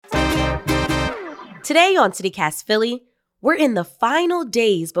Today on CityCast Philly, we're in the final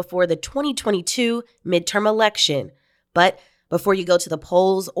days before the 2022 midterm election. But before you go to the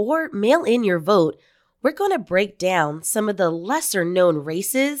polls or mail in your vote, we're going to break down some of the lesser known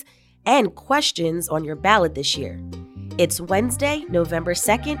races and questions on your ballot this year. It's Wednesday, November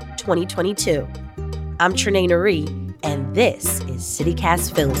 2nd, 2022. I'm Trinae Nari, and this is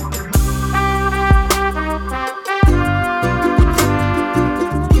CityCast Philly.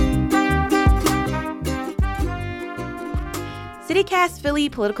 CityCast Philly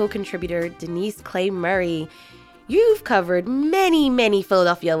political contributor Denise Clay Murray. You've covered many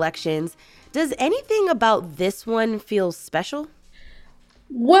Philadelphia elections. Does anything about this one feel special?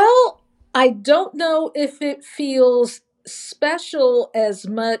 Well, I don't know if it feels special as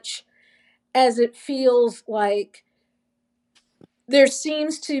much as it feels like there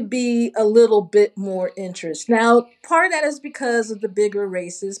seems to be a little bit more interest. Now, part of that is because of the bigger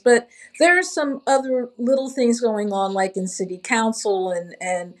races, but there are some other little things going on, like in city council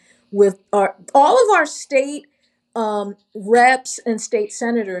and with all of our state reps and state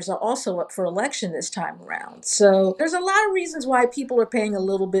senators are also up for election this time around. So there's a lot of reasons why people are paying a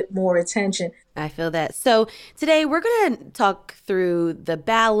little bit more attention. I feel that. So today we're going to talk through the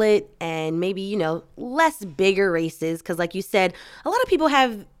ballot and maybe, less bigger races. Because like you said, a lot of people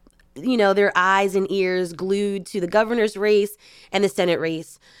have, their eyes and ears glued to the governor's race and the Senate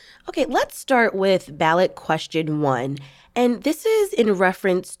race. Okay, let's start with ballot question 1. And this is in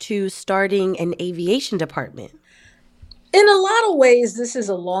reference to starting an aviation department. In a lot of ways, this is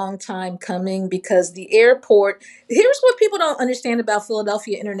a long time coming because the airport, here's what people don't understand about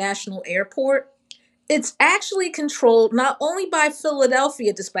Philadelphia International Airport. It's actually controlled not only by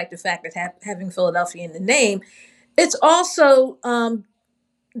Philadelphia, despite the fact that having Philadelphia in the name, it's also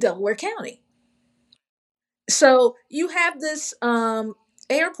Delaware County. So you have this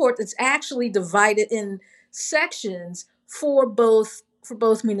airport that's actually divided in sections for both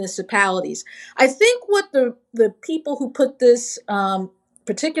municipalities. I think what the people who put this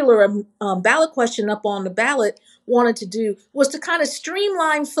particular ballot question up on the ballot wanted to do was to kind of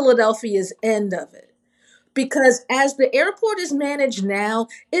streamline Philadelphia's end of it. Because as the airport is managed now,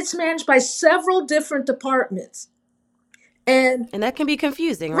 it's managed by several different departments. And that can be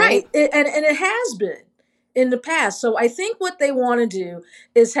confusing, right? And it has been in the past. So I think what they want to do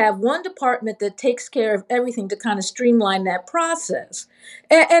is have one department that takes care of everything to kind of streamline that process.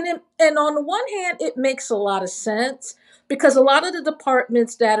 And on the one hand, it makes a lot of sense because a lot of the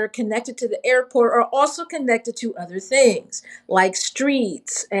departments that are connected to the airport are also connected to other things like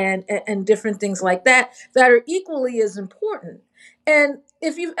streets and different things like that are equally as important. And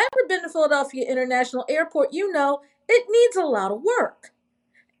if you've ever been to Philadelphia International Airport, you know it needs a lot of work.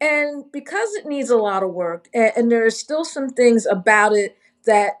 And because it needs a lot of work, and there are still some things about it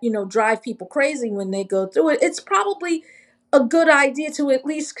that, drive people crazy when they go through it, it's probably a good idea to at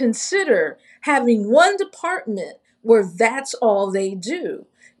least consider having one department where that's all they do.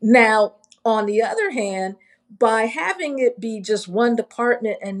 Now, on the other hand, by having it be just one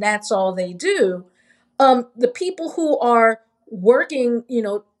department and that's all they do, the people who are working,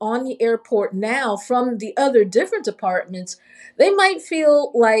 on the airport now from the other different departments, they might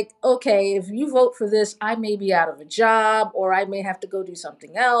feel like, okay, if you vote for this, I may be out of a job or I may have to go do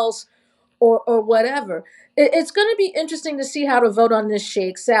something else or whatever. It's going to be interesting to see how the vote on this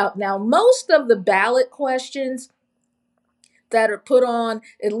shakes out. Now, most of the ballot questions that are put on,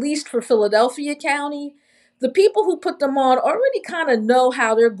 at least for Philadelphia County, the people who put them on already kind of know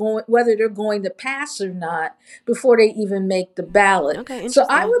how they're going, whether they're going to pass or not before they even make the ballot. Okay, so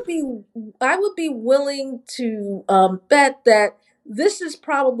I would be willing to bet that this is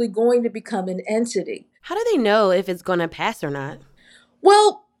probably going to become an entity. How do they know if it's going to pass or not?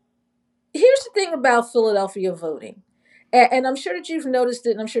 Well, here's the thing about Philadelphia voting, and I'm sure that you've noticed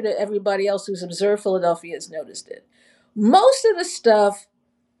it, and I'm sure that everybody else who's observed Philadelphia has noticed it. Most of the stuff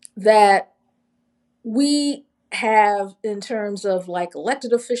that we have in terms of like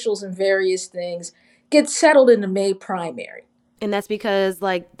elected officials and various things get settled in the May primary. And that's because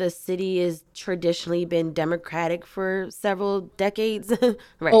the city has traditionally been Democratic for several decades.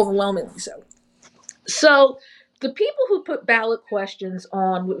 Right. Overwhelmingly so. So the people who put ballot questions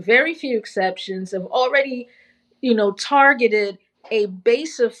on, with very few exceptions, have already, targeted a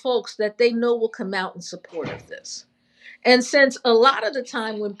base of folks that they know will come out in support of this. And since a lot of the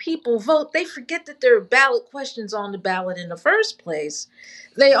time when people vote, they forget that there are ballot questions on the ballot in the first place,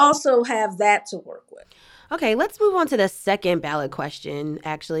 they also have that to work with. Okay, let's move on to the second ballot question,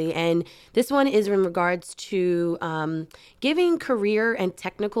 actually. And this one is in regards to giving career and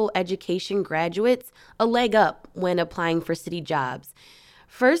technical education graduates a leg up when applying for city jobs.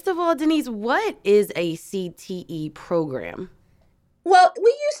 First of all, Denise, what is a CTE program? Well,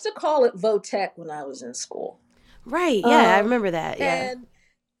 we used to call it VOTEC when I was in school. Right. Yeah, I Um, remember that. Yeah. and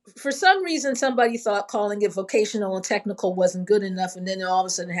for some reason, somebody thought calling it vocational and technical wasn't good enough, and then all of a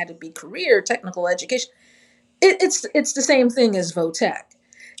sudden it had to be career technical education. It's the same thing as VOTEC.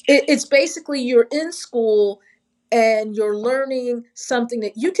 It's basically you're in school and you're learning something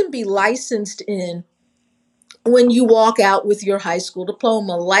that you can be licensed in when you walk out with your high school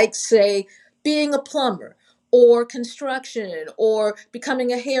diploma, like, say, being a plumber or construction or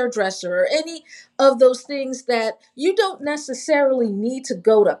becoming a hairdresser or any of those things that you don't necessarily need to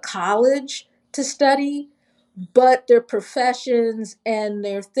go to college to study, but they're professions and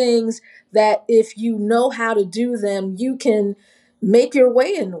they're things that if you know how to do them, you can make your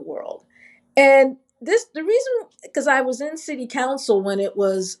way in the world. And the reason, because I was in city council when it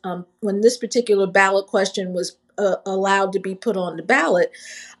was when this particular ballot question was allowed to be put on the ballot.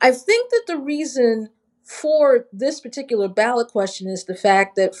 I think that the reason for this particular ballot question is the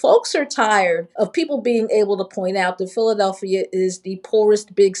fact that folks are tired of people being able to point out that Philadelphia is the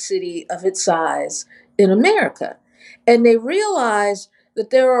poorest big city of its size in America. And they realize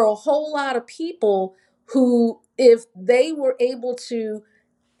that there are a whole lot of people who, if they were able to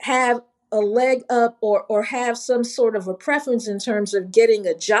have a leg up or have some sort of a preference in terms of getting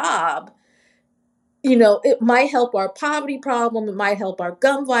a job, it might help our poverty problem, it might help our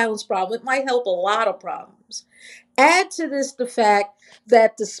gun violence problem, it might help a lot of problems. Add to this the fact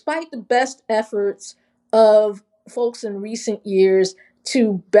that despite the best efforts of folks in recent years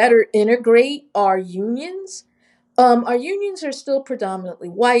to better integrate our unions are still predominantly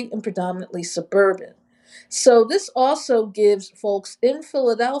white and predominantly suburban. So this also gives folks in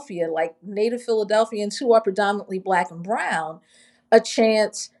Philadelphia, like native Philadelphians who are predominantly black and brown, a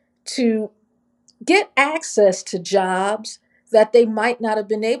chance to get access to jobs that they might not have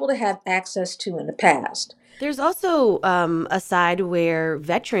been able to have access to in the past. There's also a side where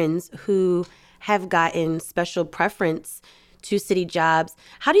veterans who have gotten special preference to city jobs,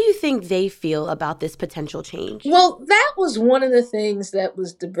 how do you think they feel about this potential change? Well, that was one of the things that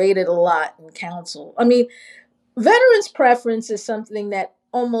was debated a lot in council. I mean, veterans preference is something that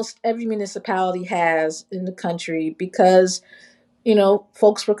almost every municipality has in the country because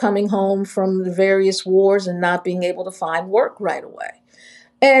folks were coming home from the various wars and not being able to find work right away.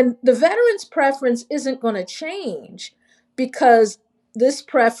 And the veterans preference isn't going to change because this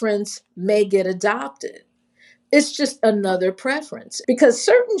preference may get adopted. It's just another preference because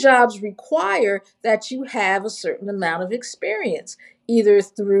certain jobs require that you have a certain amount of experience, either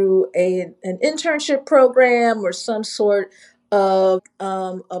through an internship program or some sort of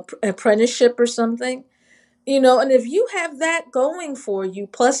apprenticeship or something. And if you have that going for you,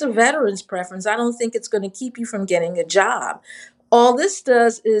 plus a veteran's preference, I don't think it's going to keep you from getting a job. All this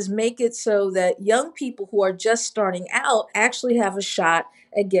does is make it so that young people who are just starting out actually have a shot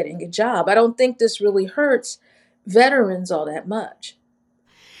at getting a job. I don't think this really hurts veterans all that much.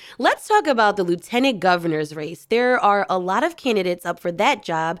 Let's talk about the lieutenant governor's race. There are a lot of candidates up for that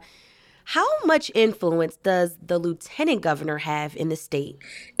job. How much influence does the lieutenant governor have in the state?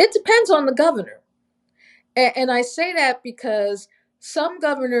 It depends on the governor. And I say that because some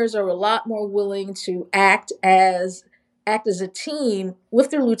governors are a lot more willing to act as a team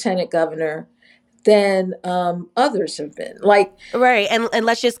with their lieutenant governor than others have been. Like, Right. And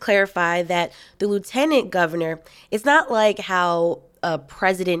let's just clarify that the lieutenant governor, it's not like how a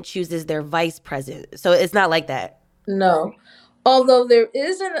president chooses their vice president. So it's not like that. no, although there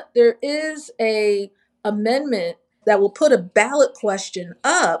is a amendment that will put a ballot question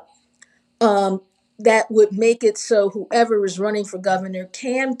up um, that would make it so whoever is running for governor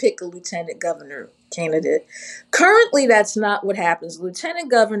can pick a lieutenant governor candidate. Currently, that's not what happens. Lieutenant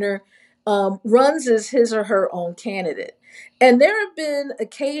governor runs as his or her own candidate. And there have been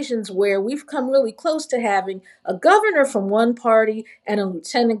occasions where we've come really close to having a governor from one party and a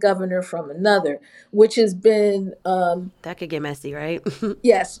lieutenant governor from another, which has been, That could get messy, right?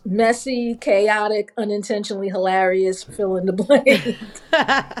 yes, messy, chaotic, unintentionally hilarious, fill in the blank.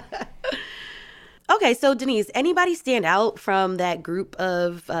 Okay, so Denise, anybody stand out from that group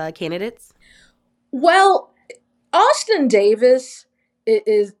of candidates? Well, Austin Davis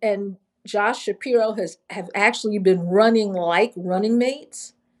is and Josh Shapiro have actually been running like running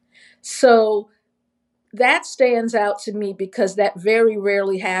mates. So that stands out to me because that very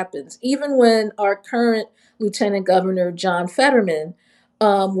rarely happens. Even when our current Lieutenant Governor John Fetterman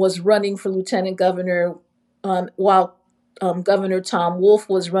was running for Lieutenant Governor, while Governor Tom Wolf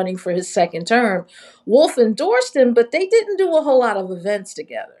was running for his second term, Wolf endorsed him, but they didn't do a whole lot of events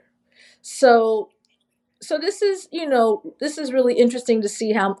together. So so this is really interesting to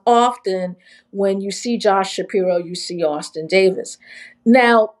see how often when you see Josh Shapiro, you see Austin Davis.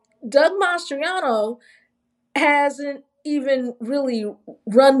 Now, Doug Mastriano hasn't even really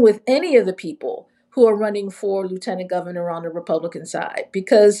run with any of the people who are running for lieutenant governor on the Republican side,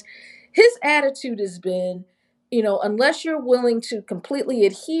 because his attitude has been, unless you're willing to completely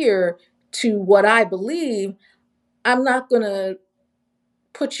adhere to what I believe, I'm not going to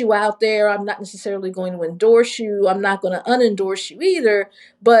put you out there. I'm not necessarily going to endorse you. I'm not going to unendorse you either,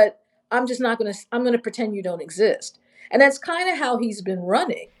 but I'm going to pretend you don't exist. And that's kind of how he's been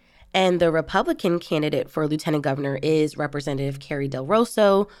running. And the Republican candidate for lieutenant governor is Representative Carrie Del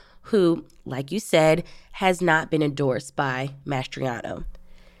Rosso, who, like you said, has not been endorsed by Mastriano.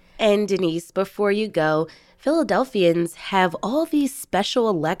 And Denise, before you go, Philadelphians have all these special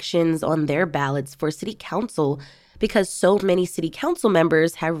elections on their ballots for city council because so many city council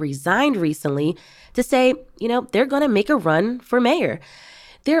members have resigned recently to say, they're going to make a run for mayor.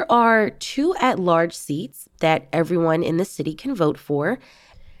 There are 2 at-large seats that everyone in the city can vote for.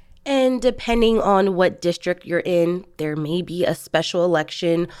 And depending on what district you're in, there may be a special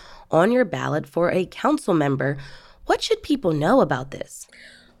election on your ballot for a council member. What should people know about this?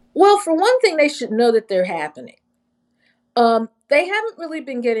 Well, for one thing, they should know that they're happening. They haven't really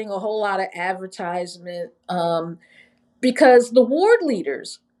been getting a whole lot of advertisement because the ward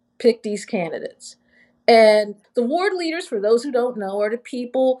leaders pick these candidates. And the ward leaders, for those who don't know, are the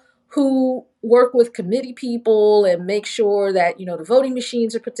people who work with committee people and make sure that, the voting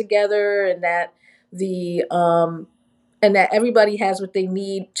machines are put together and that that everybody has what they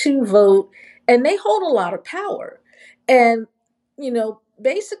need to vote. And they hold a lot of power. And,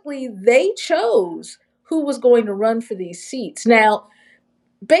 basically they chose who was going to run for these seats. Now,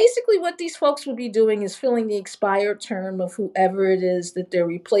 basically what these folks will be doing is filling the expired term of whoever it is that they're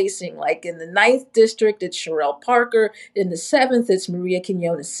replacing. Like in the 9th district, it's Sherelle Parker. In the 7th, it's Maria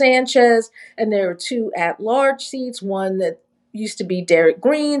Quinones Sanchez. And there are 2 at-large seats, one that used to be Derek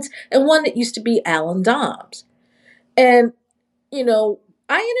Green's and one that used to be Alan Dobbs. And,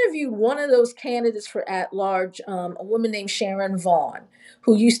 I interviewed one of those candidates for at-large, a woman named Sharon Vaughn,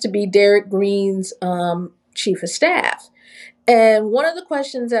 who used to be Derek Green's chief of staff. And one of the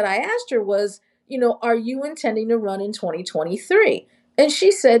questions that I asked her was, are you intending to run in 2023? And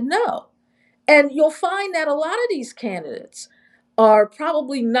she said no. And you'll find that a lot of these candidates are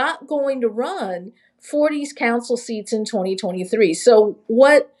probably not going to run for these council seats in 2023. So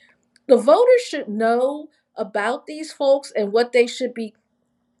what the voters should know about these folks and what they should be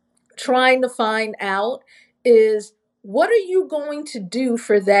trying to find out is, what are you going to do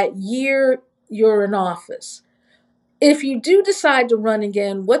for that year you're in office? If you do decide to run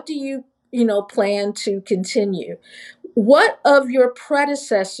again, what do you, plan to continue? What of your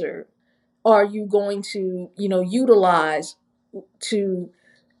predecessor are you going to, utilize to,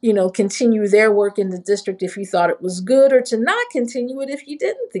 continue their work in the district if you thought it was good, or to not continue it if you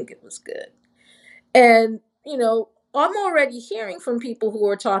didn't think it was good? And, I'm already hearing from people who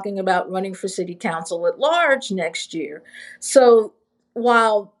are talking about running for city council at large next year. So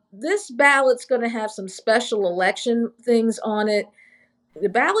while this ballot's going to have some special election things on it, the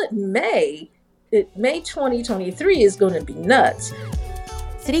ballot in May 2023 is going to be nuts.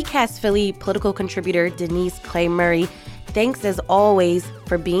 CityCast Philly political contributor Denise Clay Murray, thanks as always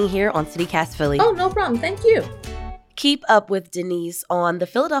for being here on CityCast Philly. Oh, no problem. Thank you. Keep up with Denise on the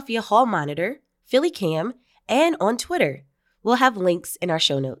Philadelphia Hall Monitor, Philly Cam, and on Twitter. We'll have links in our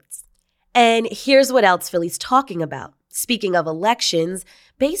show notes. And here's what else Philly's talking about. Speaking of elections,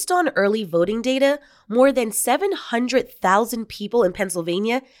 based on early voting data, more than 700,000 people in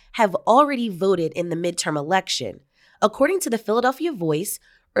Pennsylvania have already voted in the midterm election. According to the Philadelphia Voice,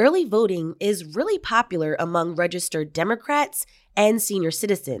 early voting is really popular among registered Democrats and senior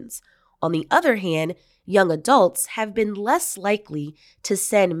citizens. On the other hand, young adults have been less likely to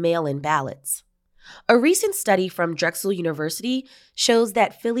send mail-in ballots. A recent study from Drexel University shows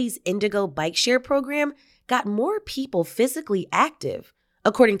that Philly's Indigo bike share program got more people physically active.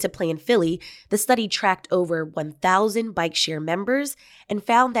 According to Plan Philly, the study tracked over 1,000 bike share members and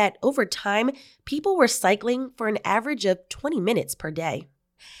found that over time, people were cycling for an average of 20 minutes per day.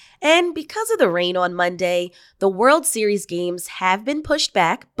 And because of the rain on Monday, the World Series games have been pushed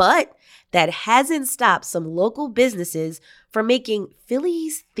back, but that hasn't stopped some local businesses from making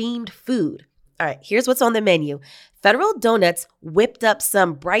Phillies-themed food. All right, here's what's on the menu. Federal Donuts whipped up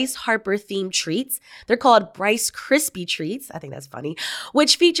some Bryce Harper themed treats. They're called Bryce Crispy Treats. I think that's funny,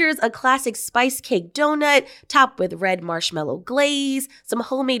 which features a classic spice cake donut topped with red marshmallow glaze, some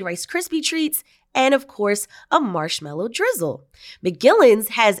homemade Rice Krispie treats, and of course, a marshmallow drizzle. McGillen's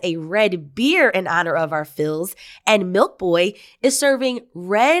has a red beer in honor of our fills, and Milk Boy is serving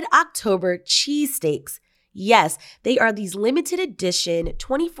Red October cheesesteaks. Yes, they are these limited edition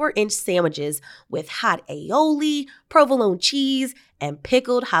 24-inch sandwiches with hot aioli, provolone cheese, and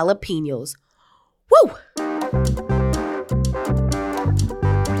pickled jalapenos. Woo!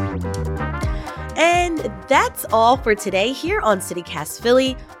 And that's all for today here on CityCast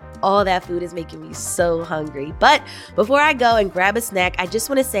Philly. All that food is making me so hungry. But before I go and grab a snack, I just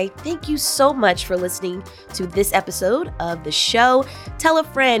want to say thank you so much for listening to this episode of the show. Tell a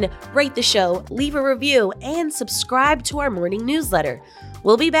friend, rate the show, leave a review, and subscribe to our morning newsletter.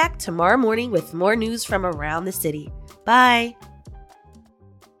 We'll be back tomorrow morning with more news from around the city. Bye.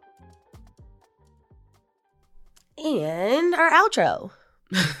 And our outro.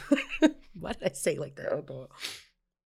 Why did I say it like that? Oh, God.